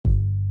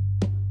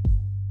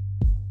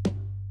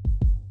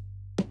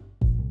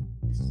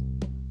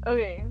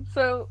Okay,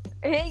 so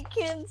hey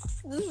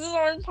kids, this is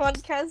our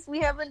podcast. We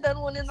haven't done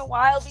one in a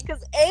while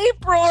because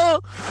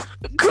April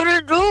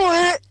couldn't do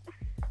it.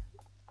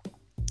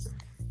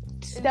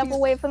 Step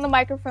away from the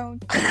microphone.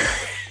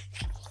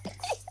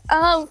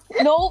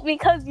 No,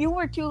 because you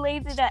were too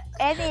lazy to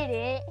edit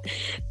it.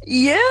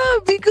 Yeah,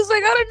 because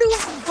I got a new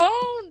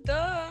phone,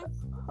 duh.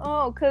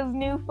 Oh, because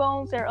new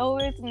phones are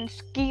always an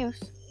excuse.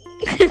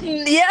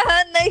 Yeah,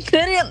 and I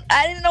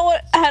didn't know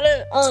how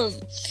to,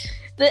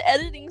 the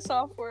editing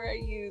software I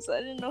use.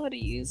 I didn't know how to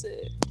use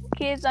it.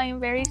 Kids, I am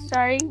very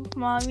sorry.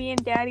 Mommy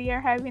and Daddy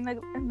are having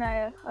a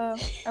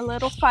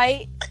little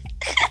fight.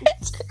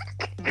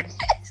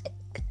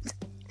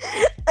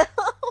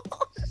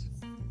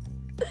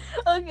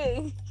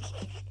 Okay.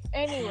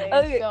 Anyway,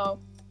 Okay.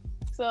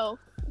 so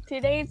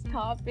today's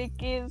topic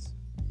is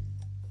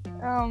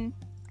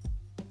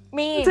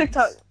memes.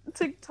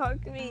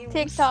 TikTok memes.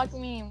 TikTok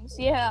memes.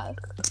 Yeah.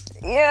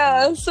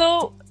 Yeah.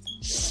 So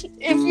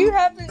if you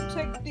haven't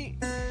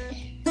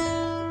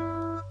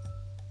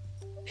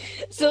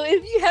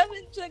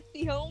checked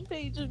the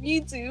homepage of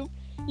YouTube,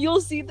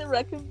 you'll see the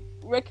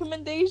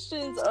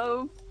recommendations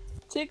of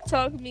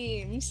TikTok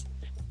memes.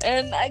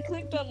 And I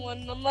clicked on one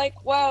and I'm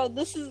like, wow,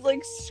 this is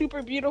like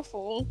super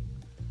beautiful.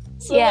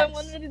 So Yes. I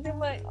wanted to do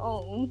my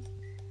own.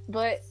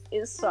 But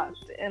it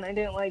sucked and I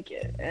didn't like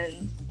it.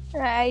 And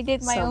I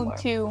did my Somewhere.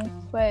 own too,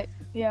 but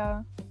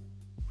yeah.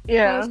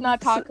 yeah. Let's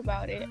not talk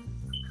about it.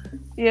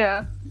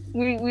 Yeah.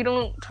 We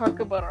don't talk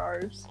about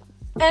ours.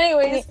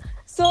 Anyways,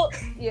 so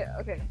yeah,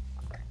 okay.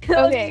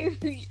 Okay.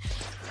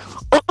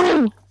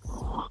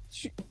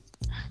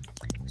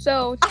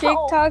 So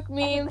TikTok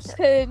memes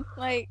could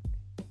like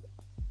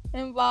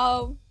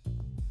involve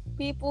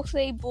people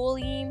say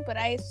bullying, but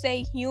I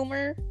say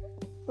humor.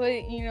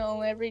 But you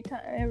know, everyone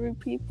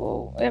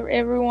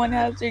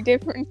has their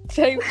different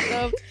types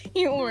of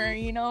humor.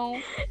 You know.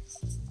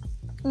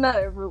 Not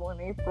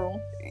everyone,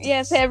 April.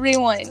 Yes,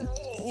 everyone.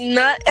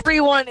 Not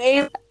everyone,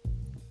 April.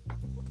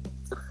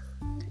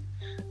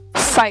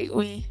 Fight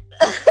me.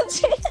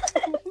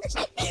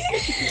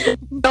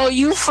 No,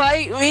 you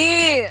fight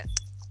me.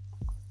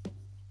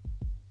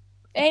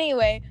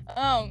 Anyway,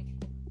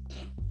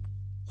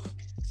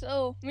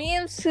 so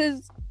memes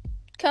has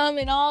come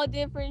in all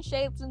different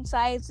shapes and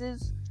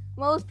sizes.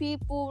 Most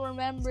people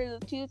remember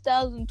the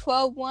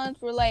 2012 ones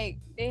where like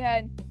they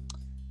had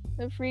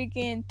the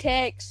freaking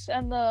text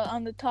on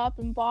the top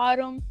and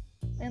bottom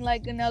and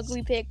like an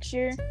ugly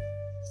picture.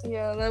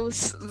 Yeah,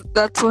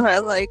 that's what I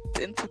liked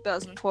in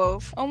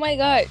 2012. Oh my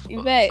god,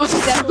 Yvette,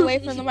 step away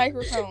from the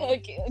microphone.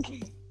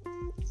 Okay.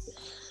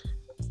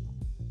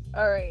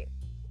 Alright.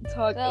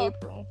 Talk So-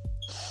 April.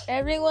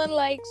 Everyone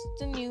likes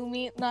the new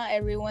meme. Not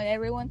everyone.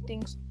 Everyone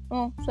thinks.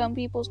 Oh, some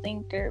people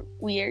think they're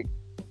weird.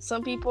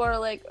 Some people are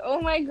like,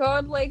 oh my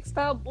god, like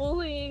stop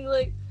bullying,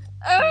 like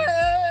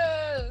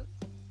ah!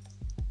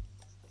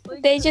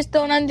 Like, They just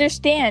don't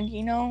understand,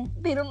 you know.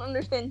 they don't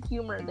understand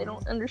humor. They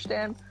don't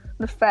understand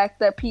the fact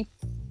that people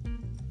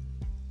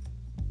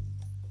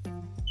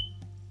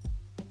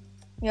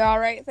You all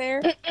right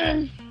there?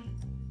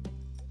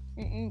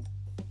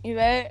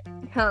 Yvette,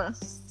 Huh.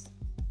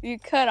 you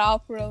cut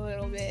off for a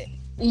little bit.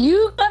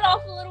 You cut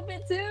off a little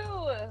bit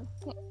too.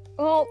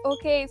 Oh,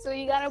 okay, so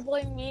you gotta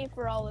blame me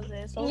for all of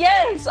this. Okay.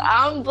 Yes,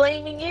 I'm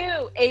blaming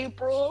you,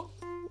 April.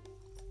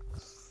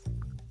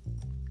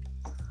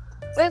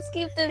 Let's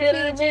keep this Hit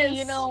or PG, miss.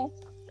 you know.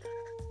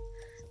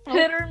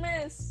 Hit or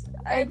miss.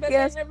 I bet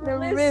guess they never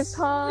the miss,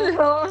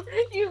 huh?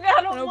 You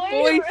got a No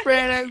boyfriend.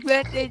 boyfriend, I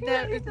bet they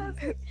never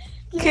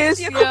Kiss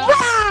ya.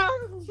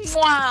 you.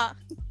 Mwah.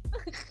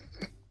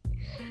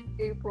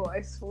 April,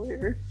 I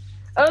swear.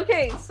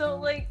 Okay, so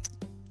like,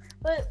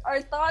 but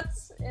our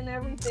thoughts and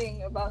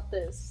everything about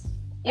this.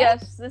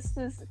 Yes, this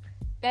is.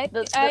 I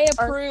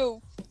our-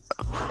 approve.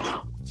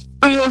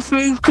 Yes,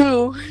 me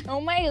too. Oh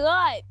my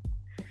god.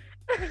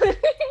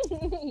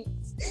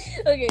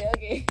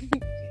 Okay.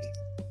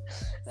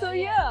 So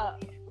yeah,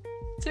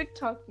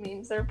 TikTok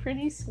memes, they're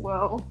pretty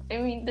swell. I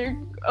mean, they're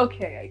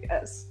okay, I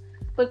guess.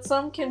 But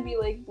some can be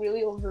like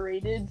really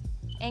overrated.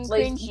 And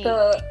Like cringy.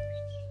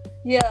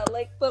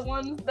 like the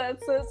one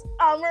that says,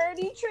 I'm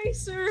already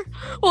Tracer.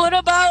 What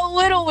about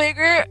Little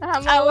Wigger?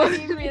 I'm I always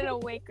was- been a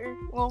waker.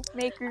 Well,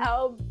 maker.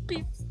 I'll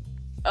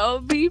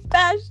be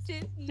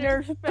Bastion.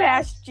 Nurse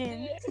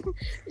Bastion.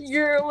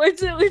 You're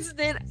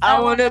Winston. I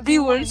wanna be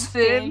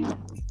Winston.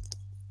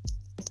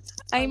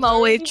 I'm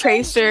always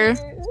Tracer.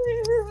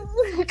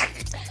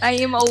 I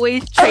am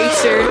always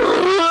Tracer.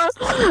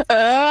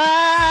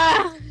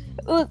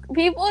 Look,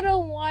 people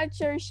don't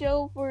watch our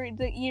show for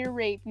the ear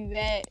rape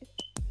event.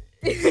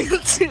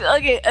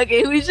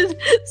 Okay, we should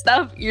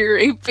stop ear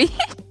raping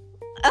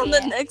on the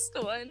Yeah. next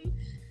one.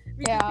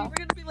 Because Yeah. people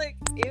are gonna be like,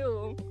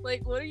 ew.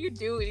 Like, what are you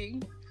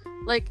doing?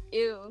 Like,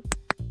 ew.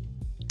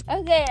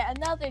 Okay,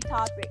 another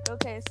topic.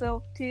 Okay,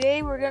 so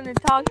today we're gonna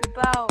talk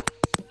about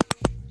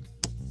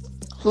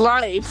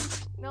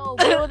Life.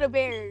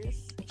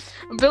 Build-A-Bears.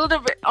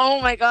 Build-A-Bear.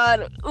 Oh my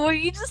god. Were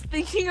you just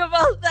thinking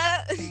about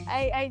that?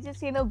 I just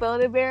seen a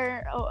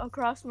Build-A-Bear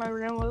across my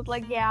room. I was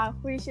like, yeah,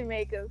 we should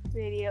make a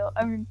video.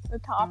 I mean, a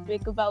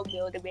topic about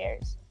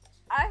Build-A-Bears.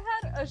 I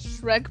had a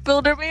Shrek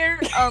Build-A-Bear.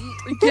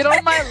 Get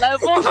on my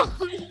level.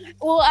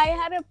 Well, I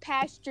had a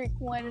Patrick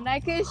one, and I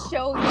could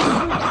show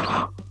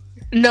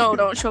you. No,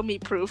 don't show me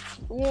proof.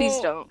 Please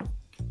don't.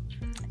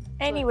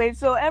 Anyway,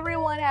 so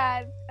everyone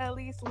had at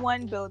least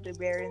one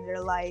Build-A-Bear in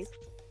their life.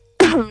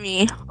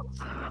 Me.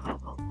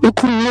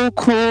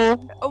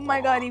 Cool. Oh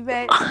my god,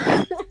 Yvette.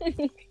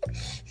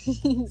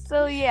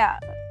 So yeah,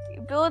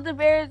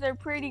 Build-A-Bears are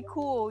pretty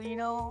cool, you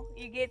know?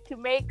 You get to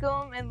make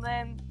them, and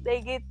then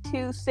they get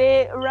to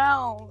sit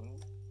around.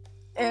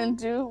 And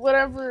do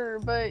whatever,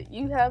 but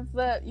you have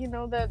that, you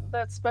know,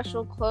 that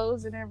special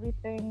clothes and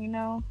everything, you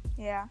know?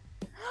 Yeah.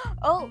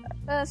 Oh,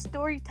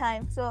 story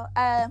time. So,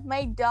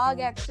 my dog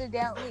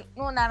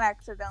not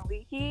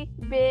accidentally, he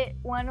bit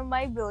one of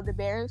my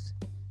Build-A-Bears.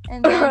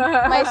 And then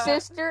my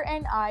sister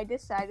and I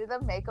decided to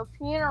make a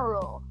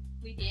funeral.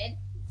 We did?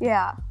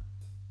 Yeah.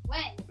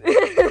 When?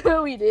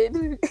 We did.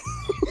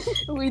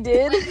 We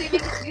did. When did we make a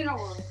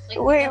funeral?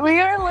 Like, We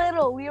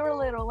were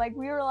little. Like,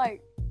 we were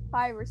like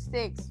 5 or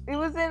 6. It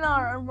was in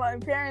my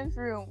parents'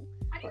 room.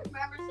 how do you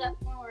remember stuff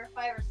when we were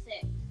 5 or 6?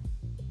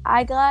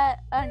 I got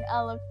an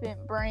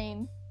elephant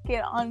brain.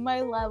 Get on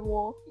my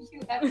level.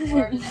 You have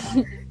more than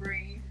an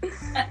brain.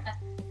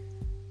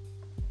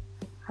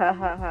 Ha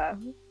ha ha.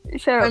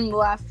 Shut up. I'm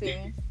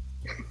laughing.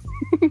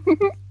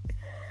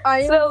 I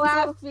am So-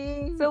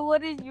 laughing. So,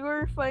 what is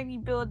your funny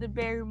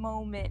Build-A-Bear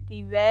moment,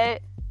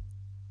 Yvette?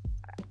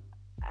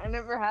 I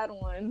never had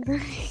one.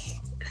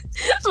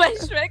 My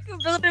Shrek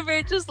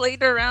Build-A-Bear just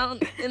laid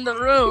around in the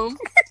room.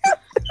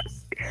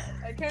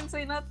 I can't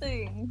say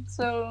nothing.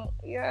 So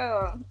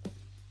yeah.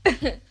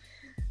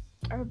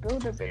 Our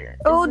Build-A-Bear.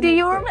 Oh, Isn't do it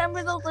you great?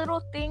 remember those little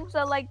things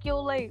that like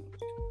you'll like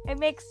it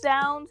makes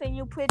sounds and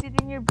you put it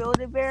in your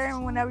Build-A-Bear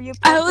and whenever you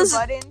press the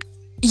button?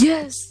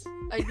 Yes,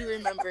 I do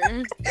remember.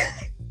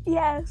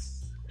 Yes.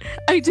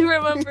 I do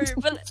remember,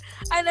 but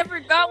I never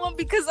got one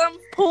because I'm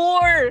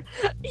poor.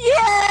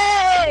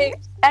 Yay!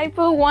 I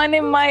put one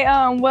in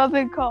my what's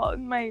it called?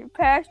 My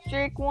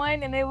Patrick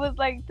one, and it was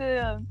like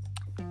the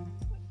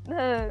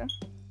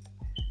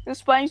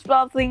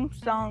SpongeBob theme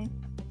song.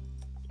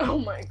 Oh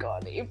my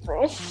god,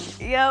 April.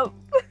 Yep.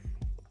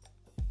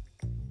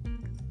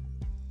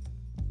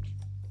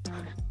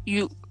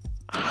 You.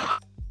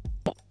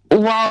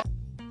 Wow.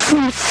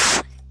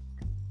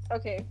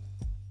 Okay.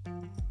 I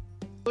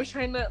was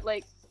trying to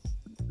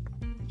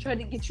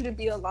get you to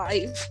be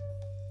alive.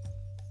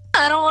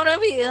 I don't want to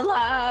be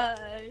alive.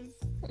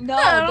 No,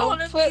 I don't don't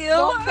wanna put be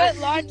don't alive.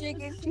 put logic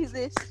into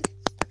this.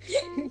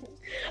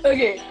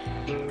 Okay.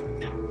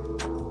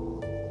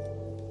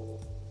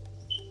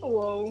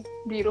 Whoa,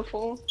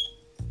 beautiful.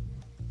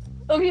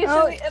 Okay,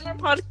 so Oh. we end our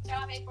podcast.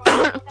 Stop, April.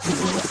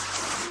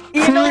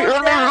 You know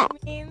what that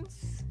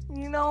means?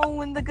 You know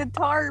when the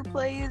guitar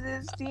plays,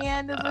 it's the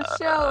end of the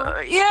show.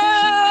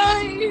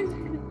 Yay!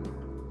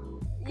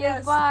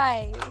 Yes.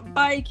 Bye.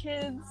 Bye,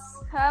 kids.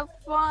 Have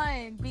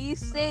fun. Be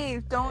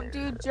safe. Don't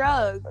do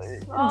drugs.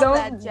 All Don't-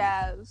 that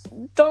jazz.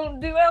 Don't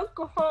do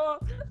alcohol.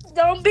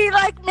 Don't be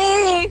like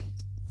me.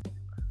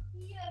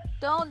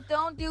 Don't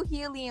do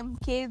helium,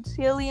 kids.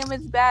 Helium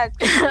is bad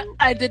for you.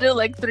 I did it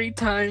like 3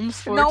 times.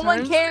 4 No times.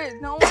 one cares.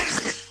 No one.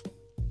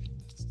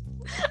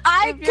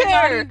 I If you're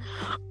care.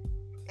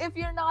 If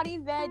you're not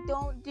Yvette,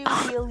 don't do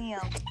helium.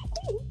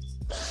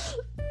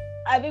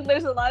 I think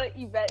there's a lot of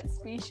Yvette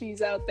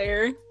species out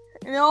there.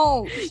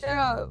 No, shut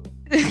up.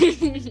 Okay,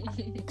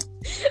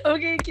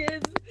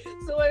 kids.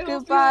 So I hope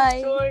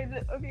Goodbye. you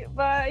enjoyed. Okay,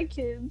 bye,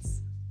 kids.